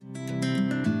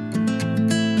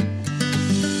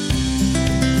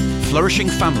Flourishing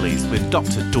Families with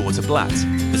Dr. Dorte Blatt,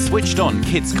 the switched-on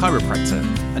kids chiropractor,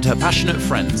 and her passionate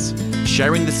friends,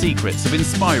 sharing the secrets of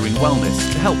inspiring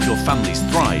wellness to help your families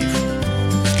thrive.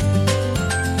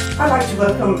 I'd like to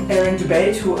welcome Erin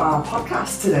Dube to our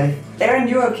podcast today. Erin,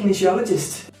 you're a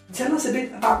kinesiologist. Tell us a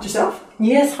bit about yourself.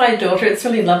 Yes, hi Dorte. It's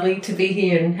really lovely to be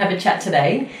here and have a chat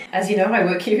today. As you know, I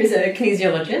work here as a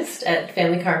kinesiologist at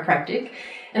Family Chiropractic,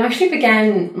 and I actually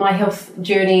began my health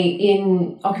journey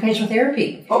in occupational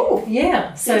therapy. Oh,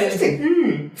 yeah. So,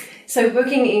 interesting. So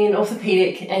working in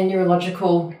orthopaedic and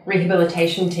neurological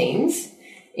rehabilitation teams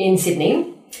in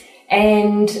Sydney,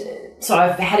 and so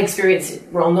I've had experience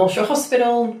at Royal North Shore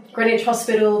Hospital, Greenwich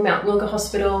Hospital, Mount Wilga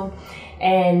Hospital,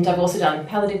 and I've also done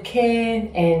palliative care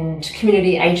and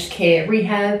community aged care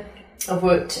rehab. I've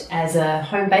worked as a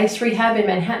home-based rehab in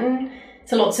Manhattan.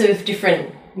 So lots of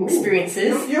different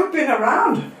experiences. You've been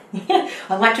around.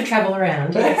 I like to travel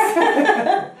around,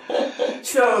 yes.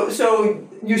 So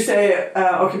you say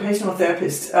occupational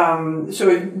therapist.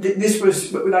 This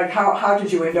was like, how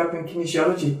did you end up in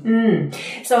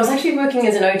kinesiology? So I was actually working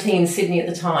as an OT in Sydney at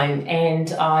the time,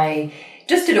 and I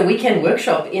just did a weekend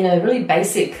workshop in a really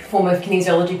basic form of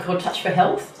kinesiology called Touch for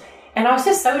Health. And I was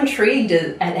just so intrigued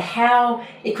at how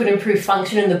it could improve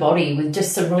function in the body with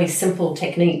just some really simple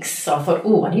techniques. So I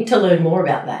thought, I need to learn more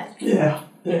about that. Yeah,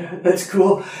 that's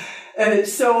cool.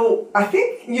 So I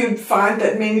think you'd find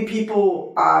that many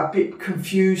people are a bit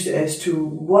confused as to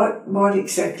what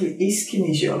exactly is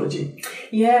kinesiology.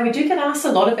 Yeah, we do get asked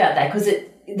a lot about that because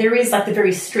there is like the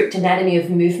very strict anatomy of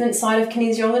movement side of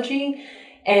kinesiology.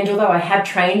 And although I have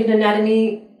trained in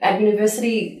anatomy at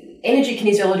university, energy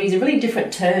kinesiology is a really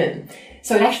different term.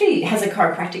 So it actually has a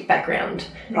chiropractic background.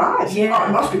 Right. Yeah. Oh,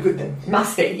 it must be good then.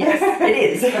 Must be, yes, it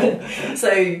is.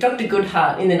 So Dr.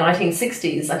 Goodhart in the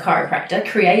 1960s, a chiropractor,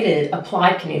 created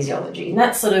applied kinesiology. And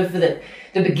that's sort of the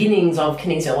beginnings of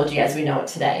kinesiology as we know it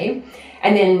today.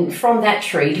 And then from that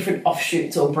tree, different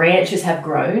offshoots or branches have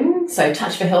grown. So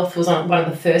Touch for Health was one of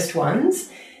the first ones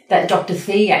that Dr.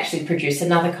 Thie actually produced,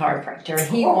 another chiropractor. And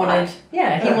he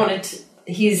wanted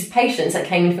his patients that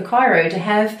came in for chiro to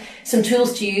have some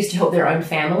tools to use to help their own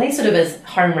family, sort of as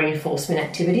home reinforcement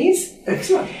activities.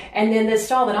 Excellent. And then the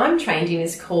style that I'm trained in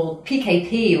is called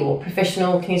PKP, or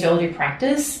Professional Kinesiology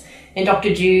Practice. And Dr.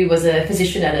 Dube was a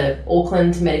physician at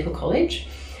Auckland Medical College,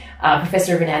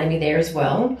 professor of anatomy there as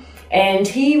well. And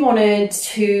he wanted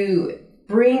to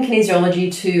bring kinesiology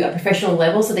to a professional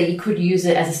level so that you could use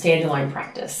it as a standalone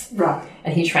practice. Right.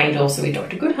 And he trained also with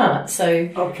Dr. Goodhart. So,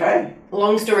 okay.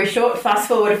 Long story short, fast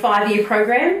forward a 5-year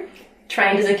program,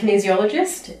 trained as a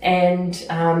kinesiologist, and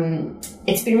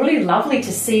it's been really lovely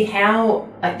to see how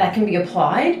that can be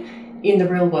applied in the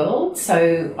real world.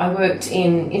 So I worked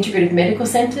in integrative medical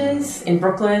centres in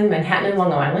Brooklyn, Manhattan and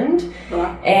Long Island.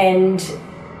 Right. And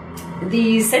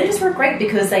these centres were great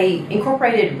because they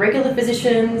incorporated regular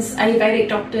physicians, Ayurvedic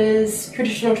doctors,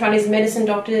 traditional Chinese medicine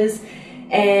doctors,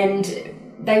 and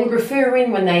they would refer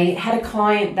in when they had a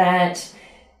client that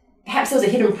perhaps there was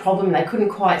a hidden problem they couldn't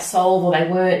quite solve, or they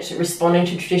weren't responding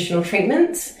to traditional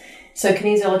treatments. So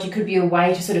kinesiology could be a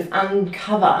way to sort of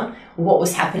uncover what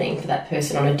was happening for that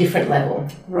person on a different level.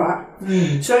 Right.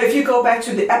 So if you go back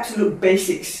to the absolute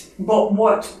basics,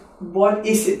 what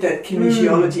is it that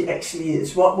kinesiology actually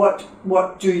is?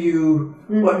 What do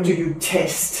you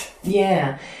test?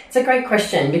 Yeah, it's a great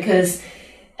question because,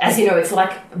 as you know, it's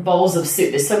like bowls of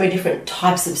soup. There's so many different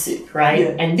types of soup, right?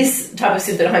 Yeah. And this type of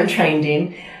soup that I'm trained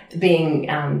in, being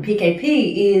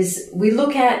PKP, is we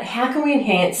look at how can we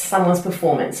enhance someone's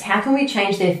performance? How can we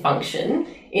change their function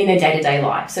in their day-to-day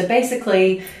life? So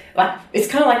basically, it's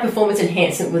kind of like performance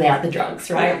enhancement without the drugs,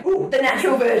 right? Ooh. The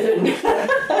natural version.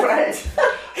 Right.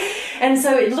 And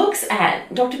so it looks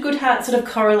at, Dr. Goodhart sort of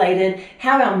correlated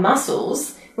how our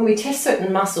muscles, when we test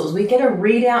certain muscles, we get a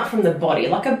readout from the body,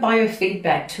 like a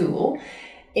biofeedback tool,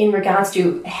 in regards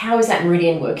to how is that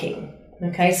meridian working.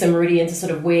 Okay, so meridians are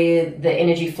sort of where the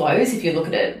energy flows, if you look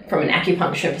at it from an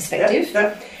acupuncture perspective.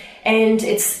 Yep. And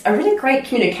it's a really great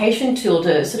communication tool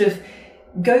to sort of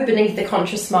go beneath the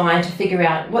conscious mind to figure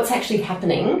out what's actually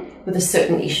happening with a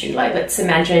certain issue. Like, let's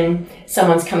imagine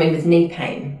someone's coming with knee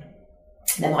pain.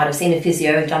 They might have seen a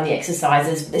physio, done the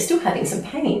exercises, but they're still having some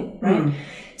pain, right?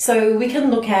 So we can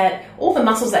look at all the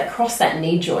muscles that cross that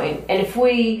knee joint, and if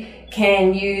we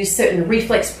can use certain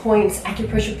reflex points,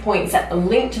 acupressure points that are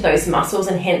linked to those muscles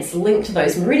and hence linked to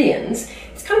those meridians,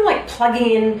 it's kind of like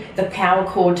plugging in the power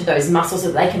cord to those muscles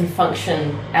so that they can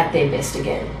function at their best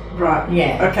again. Right.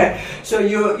 Yeah. Okay. So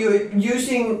you're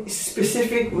using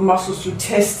specific muscles to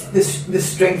test the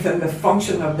strength and the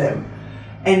function of them,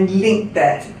 and link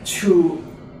that to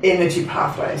energy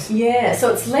pathways. Yeah,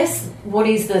 so it's less what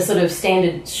is the sort of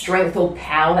standard strength or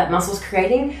power that muscle's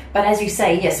creating, but as you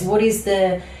say, yes, is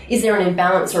there an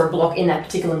imbalance or a block in that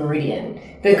particular meridian?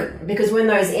 Because when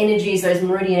those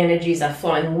meridian energies are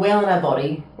flowing well in our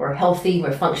body, we're healthy,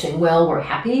 we're functioning well, we're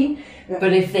happy. Yeah.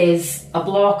 But if there's a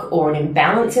block or an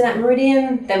imbalance in that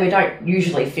meridian, then we don't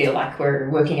usually feel like we're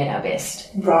working at our best.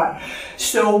 Right.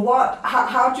 So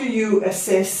how do you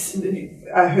assess,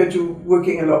 I heard you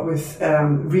working a lot with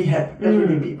rehab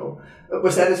elderly people.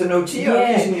 Was that as an OT or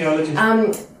a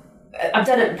kinesiologist? I've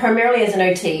done it primarily as an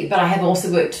OT, but I have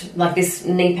also worked, like this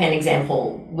knee pain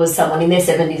example was someone in their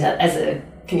 70s as a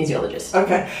kinesiologist.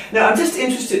 Okay. Now I'm just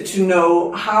interested to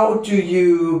know, how do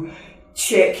you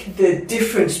check the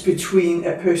difference between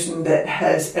a person that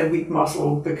has a weak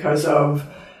muscle because of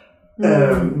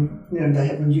they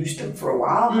haven't used them for a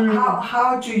while?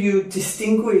 How do you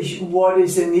distinguish what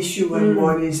is an issue and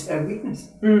what is a weakness?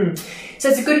 So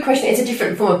it's a good question. It's a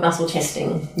different form of muscle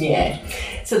testing. Yeah.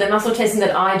 So the muscle testing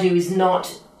that I do is I'm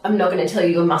not going to tell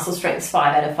you your muscle strength's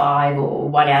 5 out of 5 or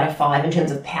 1 out of 5 in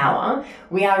terms of power.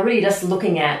 We are really just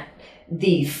looking at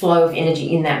the flow of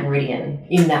energy in that meridian,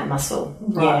 in that muscle.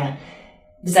 Right. Yeah.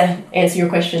 Does that answer your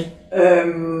question?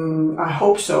 I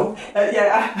hope so.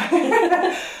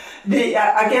 I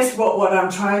guess what I'm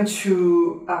trying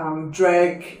to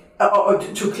drag or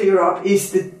to clear up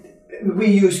is that we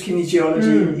use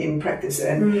kinesiology in practice,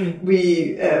 and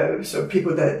we so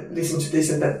people that listen to this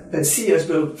and that see us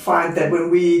will find that when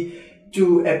we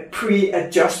do a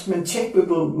pre-adjustment check, we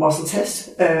will muscle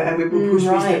test and we will push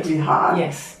reasonably hard.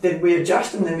 Yes. Then we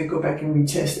adjust and then we go back and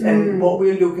retest. And what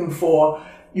we're looking for,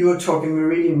 you're talking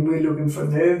meridian, we're looking for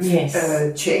nerve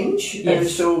change.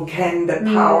 Yes. So can the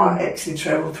power actually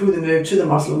travel through the nerve to the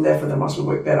muscle, and therefore the muscle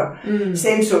work better?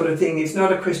 Same sort of thing. It's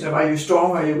not a question of are you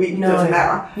strong or are you weak. It doesn't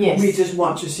matter. Yes. We just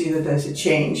want to see that there's a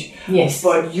change. Yes.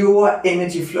 But your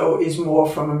energy flow is more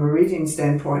from a meridian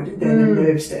standpoint than a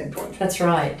nerve standpoint. That's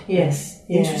right. Yes.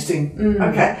 Yeah. Interesting.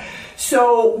 Okay.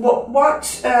 So what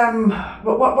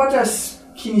does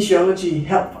kinesiology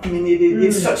help? I mean,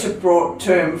 it's such a broad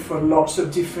term for lots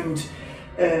of different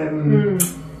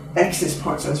access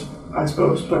points, I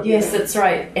suppose. But yes, that's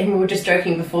right. And we were just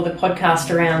joking before the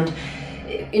podcast around,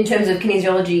 in terms of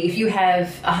kinesiology, if you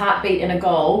have a heartbeat and a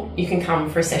goal, you can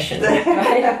come for a session,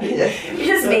 right? It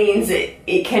just means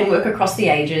it can work across the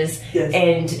ages,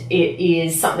 and it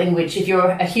is something which, if you're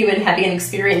a human having an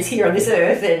experience here on this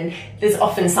earth, then there's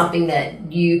often something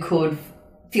that you could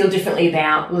feel differently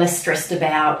about, less stressed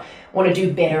about, want to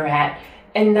do better at.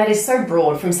 And that is so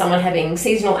broad, from someone having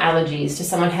seasonal allergies to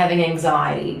someone having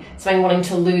anxiety, someone wanting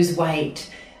to lose weight,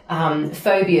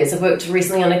 phobias. I worked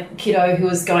recently on a kiddo who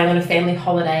was going on a family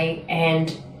holiday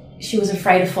and she was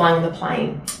afraid of flying on the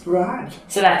plane. Right.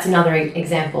 So that's another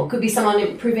example. Could be someone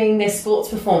improving their sports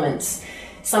performance,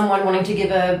 someone wanting to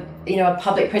give a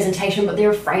public presentation, but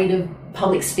they're afraid of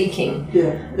public speaking.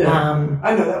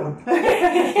 I know that one.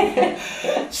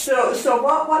 So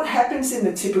what happens in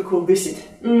a typical visit?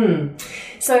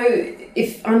 So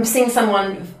if I'm seeing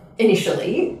someone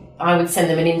initially, I would send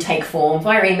them an intake form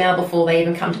via email before they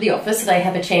even come to the office, so they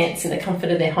have a chance in the comfort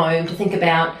of their home to think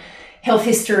about health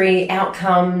history,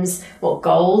 outcomes, what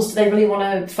goals do they really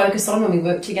want to focus on when we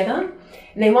work together.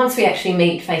 And then once we actually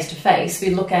meet face to face,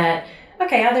 we look at,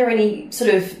 okay, are there any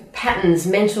sort of patterns,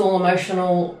 mental,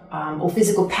 emotional, or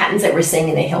physical patterns that we're seeing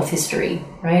in their health history,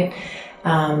 right?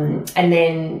 And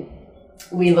then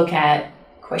we look at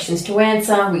questions to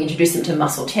answer. We introduce them to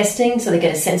muscle testing so they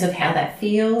get a sense of how that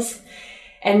feels.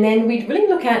 And then we really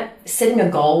look at setting a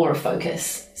goal or a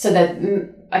focus. So that,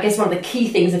 I guess one of the key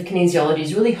things of kinesiology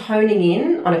is really honing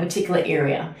in on a particular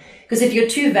area. Because if you're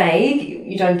too vague,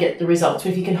 you don't get the results.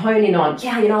 But if you can hone in on,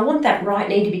 I want that right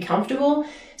knee to be comfortable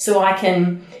so I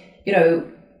can,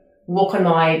 walk on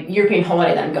my European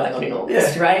holiday that I'm going on in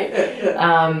August, right?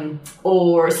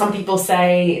 Or some people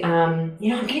say, I'm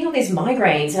getting all these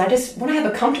migraines and I just want to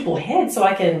have a comfortable head so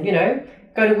I can,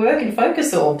 go to work and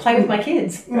focus or play with my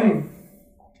kids. Right?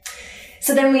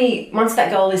 So then once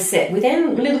that goal is set, we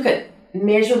then really look at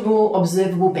measurable,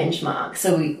 observable benchmarks.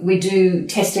 So we do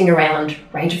testing around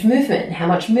range of movement. How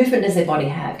much movement does their body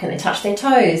have? Can they touch their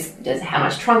toes? How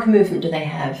much trunk movement do they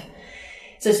have?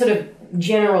 So sort of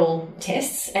general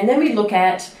tests. And then we look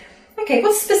at, okay,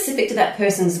 what's specific to that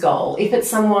person's goal? If it's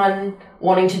someone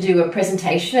wanting to do a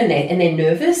presentation and they're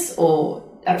nervous or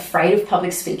afraid of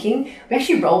public speaking, we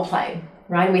actually role play.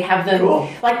 Right, and we have them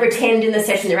pretend in the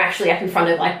session they're actually up in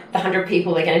front of the 100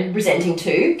 people they're going to be presenting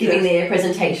to, giving their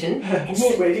presentation. And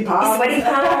sweaty palms,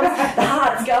 the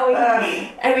heart's going.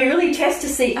 And we really test to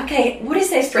see, okay, what is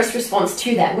their stress response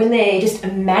to that when they're just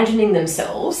imagining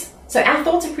themselves So our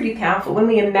thoughts are pretty powerful. When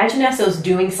we imagine ourselves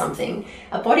doing something,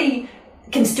 our body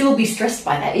can still be stressed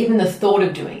by that, even the thought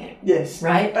of doing it. Yes.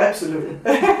 Right? Absolutely.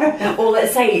 Or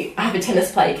let's say I have a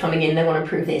tennis player coming in, they want to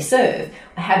improve their serve.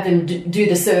 I have them do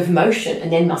the serve motion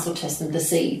and then muscle test them to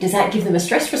see, does that give them a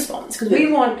stress response? Because we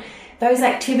want those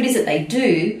activities that they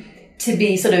do to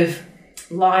be sort of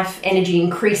life energy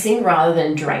increasing rather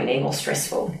than draining or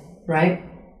stressful, right?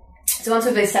 So once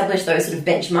we've established those sort of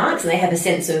benchmarks and they have a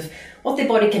sense of what their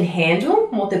body can handle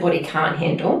and what their body can't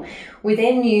handle, we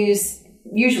then use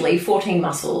usually 14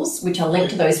 muscles, which are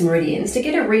linked to those meridians, to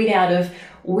get a readout of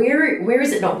where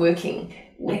is it not working?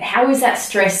 How is that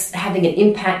stress having an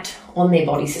impact on their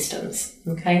body systems?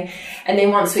 Okay. And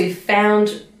then once we've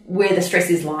found where the stress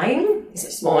is lying, so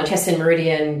small intestine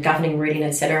meridian, governing meridian,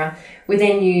 etc., we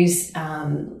then use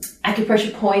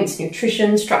acupressure points,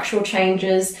 nutrition, structural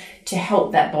changes to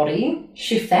help that body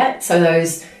shift that so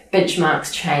those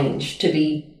benchmarks change to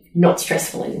be not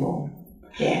stressful anymore.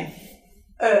 Yeah.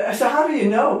 So how do you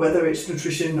know whether it's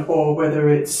nutrition or whether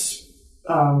it's,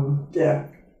 That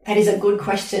is a good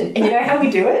question. And you know how we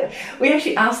do it? We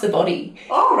actually ask the body.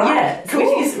 Oh, right. Yeah,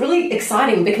 cool. Which is really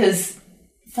exciting because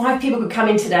 5 people could come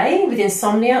in today with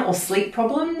insomnia or sleep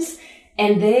problems,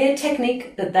 and their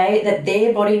technique that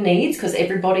their body needs, because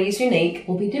every body is unique,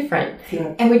 will be different.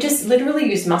 Yeah. And we just literally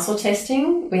use muscle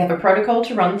testing. We have a protocol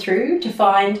to run through to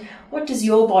find what does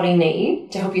your body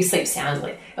need to help you sleep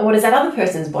soundly, and what does that other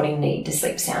person's body need to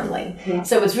sleep soundly. Yeah.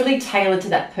 So it's really tailored to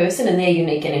that person and their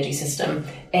unique energy system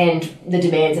and the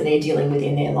demands that they're dealing with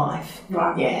in their life.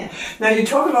 Right. Yeah. Now, you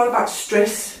talk a lot about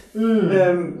stress.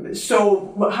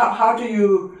 So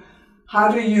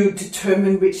how do you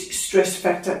determine which stress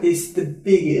factor is the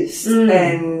biggest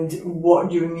and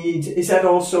what you need? Is that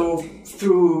also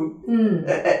through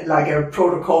like a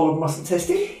protocol of muscle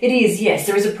testing? It is, yes.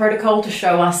 There is a protocol to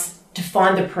show us to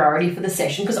find the priority for the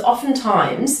session, because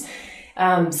oftentimes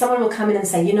someone will come in and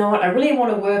say, you know what, I really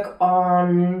want to work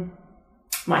on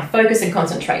my focus and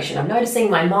concentration. I'm noticing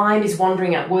my mind is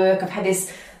wandering at work. I've had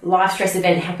this life stress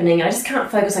event happening and I just can't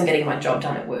focus on getting my job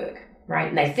done at work, right?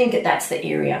 And they think that that's the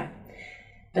area.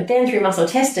 But then through muscle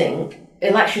testing,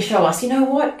 it'll actually show us, you know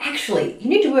what, actually, you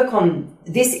need to work on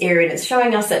this area. And it's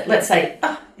showing us that, let's say,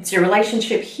 it's your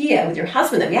relationship here with your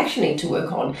husband that we actually need to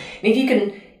work on. And if you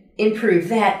can improve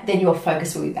that, then your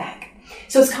focus will be back.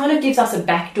 So it kind of gives us a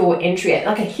backdoor entry,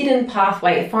 like a hidden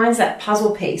pathway. It finds that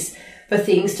puzzle piece for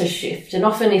things to shift. And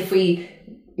often if we,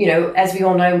 as we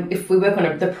all know, if we work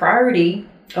on the priority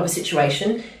of a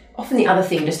situation, often the other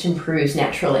thing just improves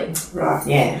naturally. Right.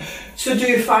 Yeah. So do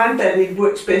you find that it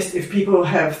works best if people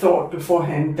have thought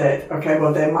beforehand that, okay,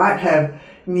 well, they might have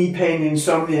knee pain,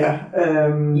 insomnia.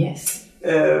 Yes.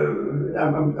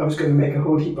 I was going to make a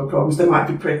whole heap of problems. They might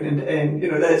be pregnant and,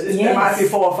 there might be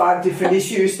 4 or 5 different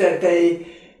issues that they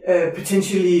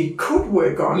potentially could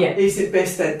work on. Yeah. Is it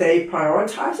best that they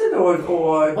prioritize it or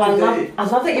I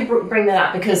love that you bring that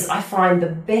up, because I find the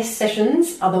best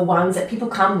sessions are the ones that people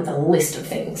come with a list of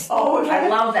things. Oh, okay. I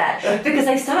love that, because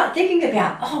they start thinking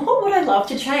about, what would I love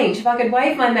to change? If I could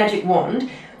wave my magic wand,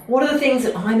 what are the things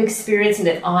that I'm experiencing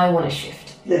that I want to shift?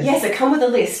 Yes, I come with a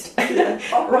list. Yeah.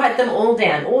 Write them all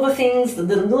down. All the things, the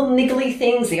little niggly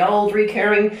things, the old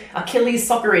recurring Achilles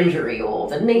soccer injury, or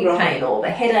the knee pain, or the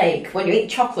headache when you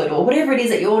eat chocolate, or whatever it is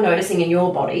that you're noticing in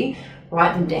your body,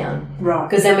 write them down. Right.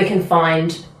 Because then we can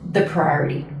find the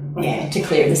priority to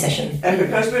clear the session. And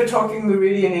because we're talking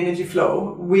meridian energy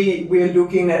flow, we're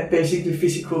looking at basically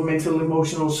physical, mental,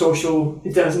 emotional, social.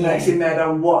 It doesn't actually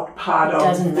matter what part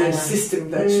of the system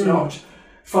that's not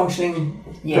functioning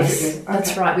perfectly. Okay.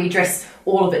 That's right. We address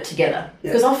all of it together.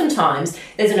 Because oftentimes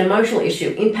there's an emotional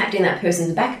issue impacting that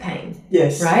person's back pain.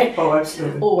 Yes. Right? Oh,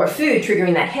 absolutely. Or a food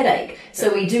triggering that headache.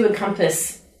 So we do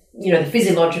encompass, the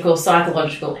physiological,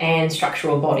 psychological and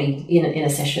structural body in a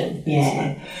session.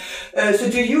 Yeah. So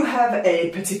do you have a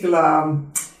particular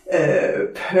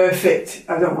perfect,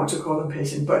 I don't want to call them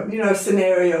patient, but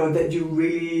scenario that you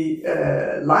really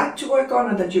like to work on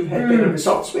and that you've had better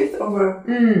results with over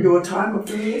your time of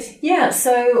doing this? Yeah,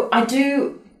 so I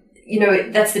do,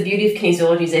 that's the beauty of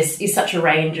kinesiology, is such a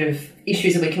range of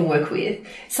issues that we can work with.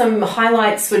 Some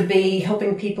highlights would be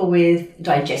helping people with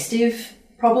digestive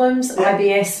problems,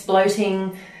 IBS,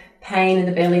 bloating, pain in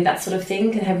the belly, that sort of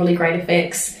thing can have really great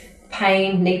effects.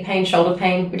 Pain, knee pain, shoulder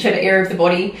pain, whichever area of the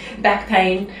body, back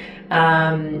pain,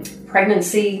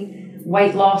 pregnancy,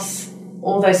 weight loss,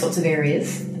 all those sorts of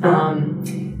areas. Do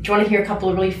you want to hear a couple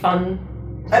of really fun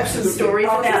stories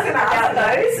about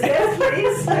those?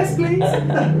 Yes, please.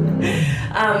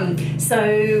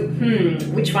 So,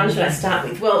 which one should I start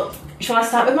with? Well, shall I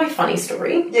start with my funny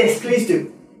story? Yes, please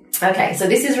do. Okay, so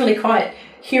this is really quite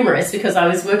humorous because I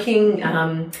was working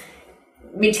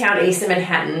Midtown East in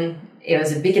Manhattan. It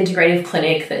was a big integrative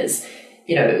clinic. There's,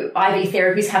 IV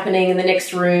therapies happening in the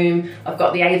next room. I've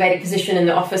got the ayurvedic physician in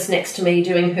the office next to me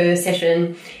doing her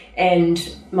session.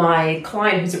 And my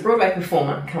client, who's a Broadway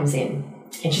performer, comes in.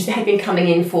 And she had been coming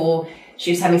in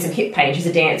she was having some hip pain. She's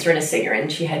a dancer and a singer,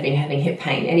 and she had been having hip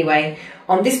pain. Anyway,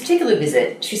 on this particular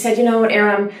visit, she said, you know what,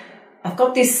 Erin, I've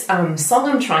got this song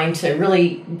I'm trying to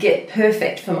really get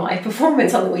perfect for my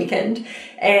performance on the weekend,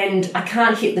 and I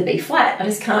can't hit the B flat. I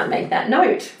just can't make that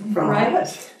note. Right?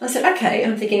 I said, okay.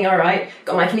 And I'm thinking, all right,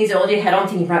 got my kinesiology hat on,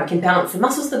 thinking, right, we can balance the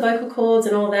muscles, the vocal cords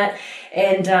and all that.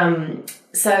 And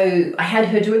so I had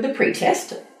her do the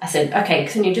pre-test. I said, okay,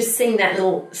 can you just sing that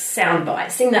little sound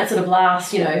bite, sing that sort of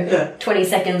last, 20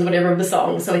 seconds, whatever, of the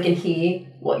song so we can hear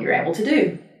what you're able to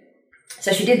do.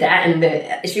 So she did that,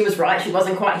 and she was right. She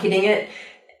wasn't quite hitting it.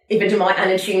 Even to my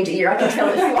unattuned ear, I could tell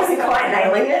that she wasn't quite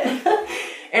nailing it.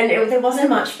 And there wasn't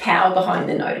much power behind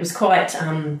the note. It was quite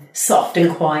soft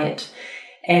and quiet.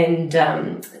 And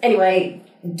anyway,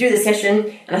 do the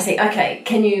session, and I say, okay,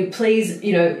 can you please,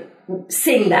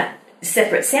 sing that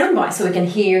separate soundbite so we can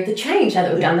hear the change now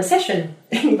that we've done the session.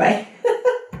 Anyway,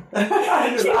 she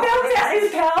belts out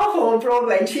this powerful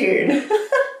Broadway tune.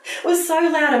 It was so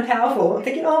loud and powerful. I'm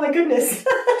thinking, oh my goodness,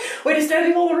 we're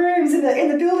disturbing all the rooms in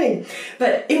the building.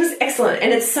 But it was excellent,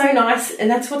 and it's so nice,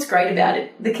 and that's what's great about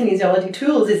it. The kinesiology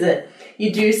tools is that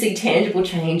you do see tangible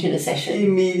change in a session.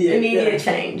 Immediate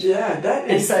change. Yeah, that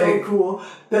is so cool.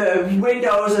 The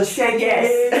windows are shaking.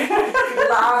 Yes.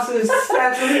 Glasses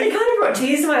scattering. It kind of brought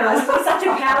tears to my eyes. It was such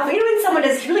a powerful, when someone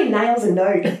just really nails a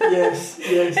note. Yes.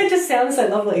 It just sounds so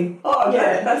lovely. Oh,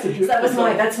 yeah, that's a beautiful So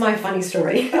that's my funny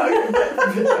story.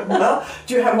 Well,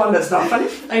 do you have one that's not funny?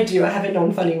 I do. I have a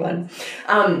non-funny one.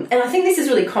 And I think this is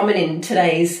really common in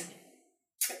today's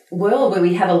world where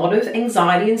we have a lot of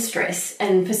anxiety and stress,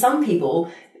 and for some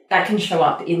people that can show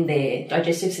up in their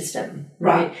digestive system,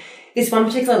 right? This one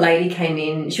particular lady came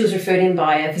in, she was referred in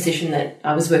by a physician that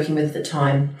I was working with at the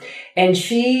time, and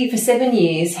she for 7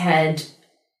 years had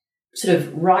sort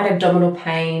of right abdominal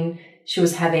pain. She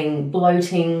was having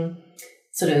bloating,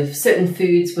 sort of certain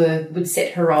foods would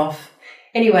set her off.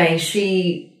 Anyway,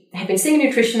 she had been seeing a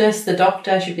nutritionist, the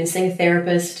doctor, she'd been seeing a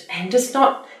therapist, and just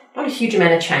not a huge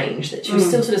amount of change, that she was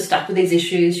still sort of stuck with these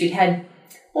issues. She'd had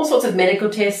all sorts of medical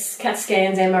tests, CAT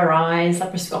scans, MRIs,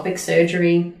 laparoscopic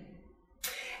surgery,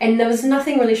 and there was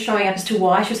nothing really showing up as to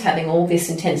why she was having all this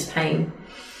intense pain.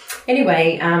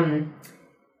 Anyway,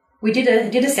 we did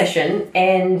a session,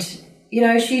 and,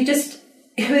 she just,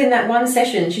 within that one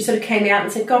session, she sort of came out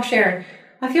and said, gosh, Erin,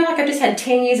 I feel like I've just had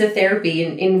 10 years of therapy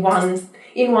in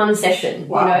one session,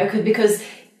 wow. Because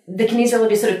the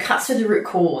kinesiologist sort of cuts to the root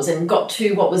cause and got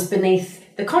to what was beneath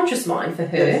the conscious mind for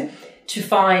her to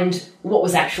find what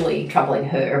was actually troubling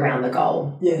her around the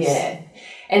goal. Yes. Yeah.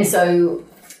 And so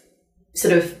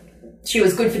sort of she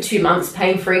was good for 2 months,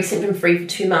 pain-free, symptom-free for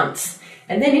 2 months.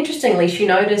 And then interestingly, she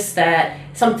noticed that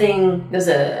there's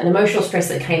an emotional stress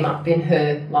that came up in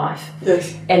her life.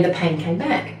 Yes. And the pain came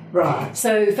back. Right.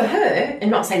 So for her, and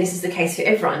not saying this is the case for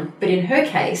everyone, but in her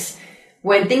case,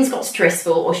 when things got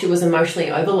stressful or she was emotionally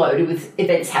overloaded with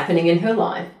events happening in her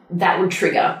life, that would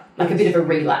trigger like a bit of a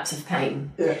relapse of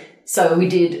pain. Yeah. So we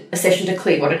did a session to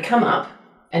clear what had come up,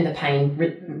 and the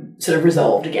pain sort of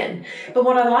resolved again. But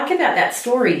what I like about that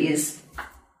story is,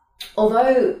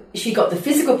 although she got the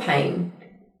physical pain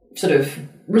sort of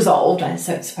resolved, I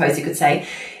suppose you could say,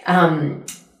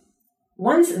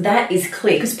 once that is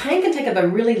clear, because pain can take up a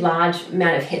really large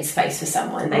amount of headspace for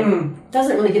someone. It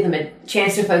doesn't really give them a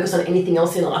chance to focus on anything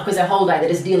else in life, because their whole day they're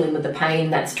just dealing with the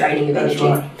pain that's draining of energy.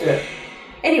 Right. Yeah.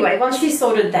 Anyway, once she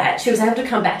sorted that, she was able to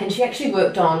come back, and she actually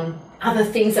worked on other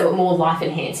things that were more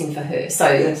life-enhancing for her.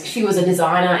 So she was a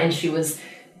designer, and she was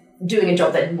doing a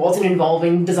job that wasn't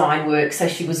involving design work, so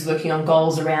she was working on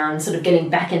goals around sort of getting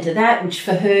back into that, which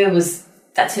for her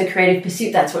that's her creative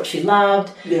pursuit. That's what she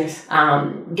loved. Yes.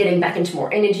 Getting back into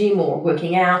more energy, more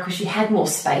working out, because she had more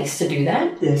space to do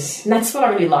that. Yes. And that's what I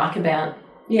really like about,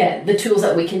 the tools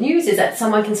that we can use, is that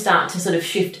someone can start to sort of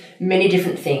shift many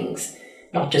different things,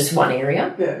 not just one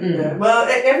area. Yeah. Well,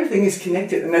 everything is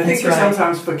connected, and I think we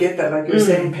sometimes forget that. Like you're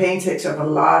saying, pain takes up a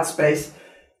large space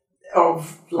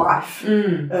of life,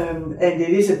 and it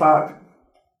is about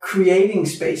creating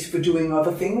space for doing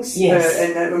other things. Yes.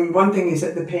 And one thing is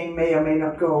that the pain may or may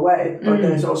not go away, but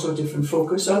there's also a different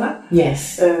focus on it.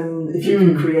 Yes. If you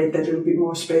can create that little bit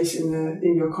more space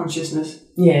in your consciousness.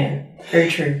 Yeah, very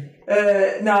true.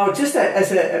 Now, just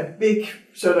as a big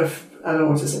sort of, I don't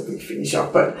want to say big finish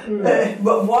up, but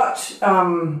what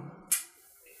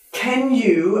can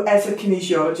you, as a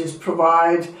kinesiologist,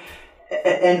 provide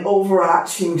an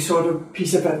overarching sort of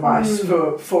piece of advice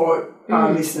for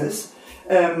our listeners,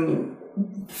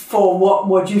 for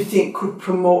what you think could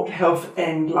promote health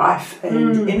and life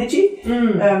and energy,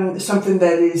 something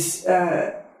that is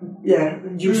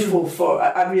useful for.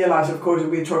 I realize, of course,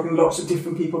 we're talking lots of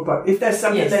different people, but if there's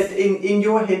something that in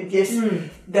your head,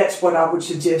 that's what I would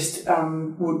suggest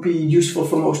would be useful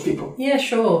for most people. Yeah,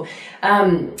 sure.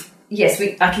 Yes,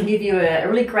 I can give you a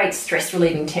really great stress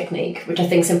relieving technique, which I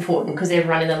think is important because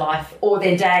everyone in their life or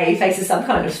their day faces some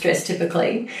kind of stress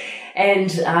typically.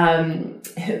 And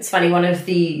it's funny, one of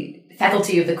the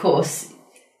faculty of the course,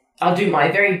 I'll do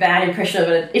my very bad impression of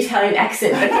an Italian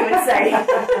accent, but he would say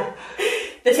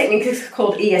the technique is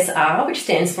called ESR, which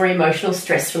stands for emotional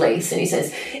stress release. And he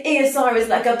says, ESR is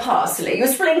like a parsley. You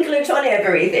sprinkle it on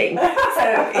everything.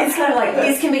 So it's kind of like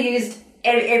this can be used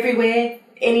everywhere,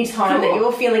 anytime that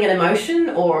you're feeling an emotion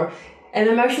or an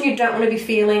emotion you don't want to be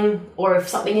feeling, or if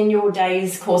something in your day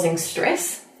is causing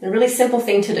stress. A really simple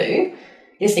thing to do.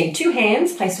 You just need 2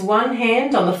 hands. Place one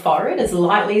hand on the forehead as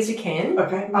lightly as you can.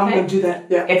 Okay, I'm going to do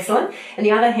that. Yeah. Excellent. And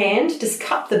the other hand, just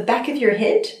cup the back of your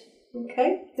head,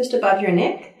 okay, just above your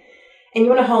neck. And you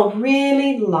want to hold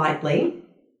really lightly.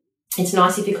 It's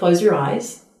nice if you close your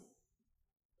eyes.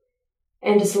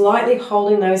 And just lightly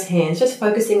holding those hands, just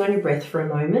focusing on your breath for a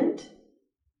moment.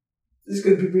 This is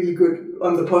going to be really good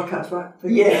on the podcast, right?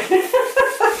 Yeah.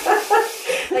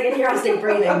 They can hear us deep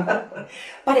breathing.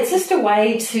 But it's just a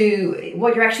way to,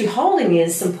 what you're actually holding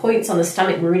is some points on the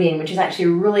stomach meridian, which is actually a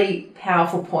really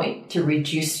powerful point to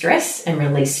reduce stress and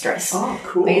release stress. Oh,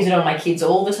 cool. I use it on my kids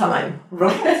all the time.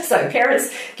 Right. So parents,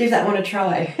 give that one a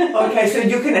try. Okay, so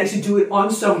you can actually do it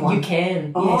on someone. You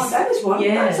can. Oh, yes. that is one.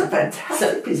 Yeah. That's a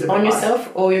fantastic piece of advice. On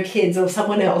yourself or your kids or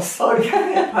someone else.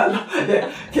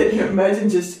 Okay. Can you imagine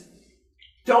just,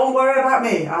 don't worry about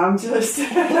me. I'm just,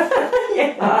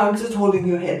 I'm just holding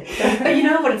your head. But you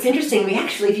know what? It's interesting. We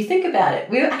actually, if you think about it,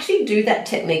 we actually do that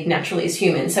technique naturally as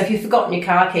humans. So if you've forgotten your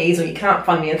car keys or you can't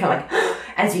find them, you're kind of like,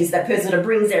 as is that person that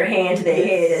brings their hand to their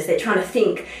head as they're trying to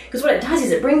think. Because what it does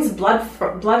is it brings blood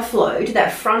flow to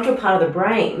that frontal part of the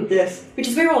brain, which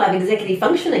is where all our executive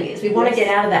functioning is. We want to get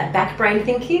out of that back brain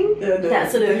thinking,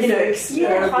 that sort of,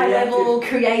 high level,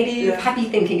 creative, happy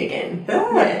thinking again.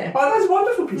 Yeah. Oh, that's a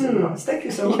wonderful piece of advice. Thank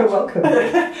you so much. You're welcome.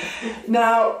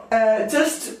 Now,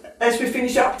 just as we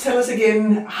finish up, tell us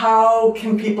again, how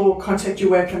can people contact you?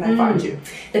 Where can they find you?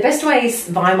 The best way is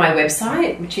via my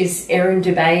website, which is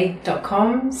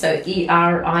erindube.com. So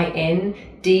ERINDUB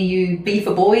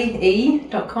for boy,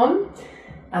 E.com.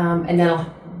 And then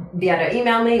I'll be able to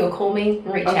email me or call me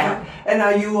and reach out. And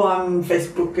are you on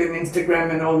Facebook and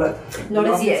Instagram and all that? Not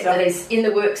as yet. That is in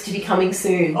the works to be coming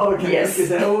soon. Oh, okay. Yes.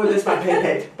 That's my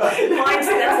pet. But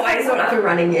that's why it's not up and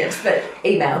running yet, but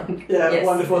email. Yeah, yes.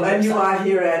 Wonderful. And you are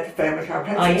here at Family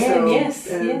Chiropractic. I am, yes.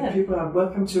 People are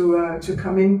welcome to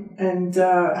come in and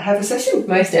have a session.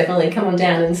 Most definitely. Come on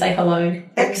down and say hello.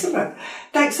 Excellent.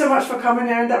 Thanks so much for coming,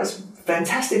 Erin. That was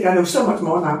fantastic. I know so much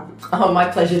more now. Oh, my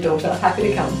pleasure, daughter. Happy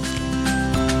to come.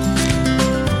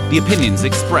 The opinions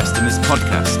expressed in this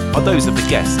podcast are those of the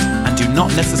guest and do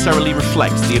not necessarily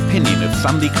reflect the opinion of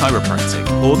Family Chiropractic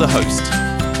or the host.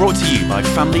 Brought to you by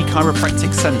Family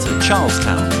Chiropractic Centre,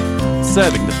 Charlestown,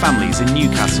 serving the families in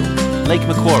Newcastle, Lake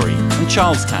Macquarie and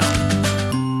Charlestown.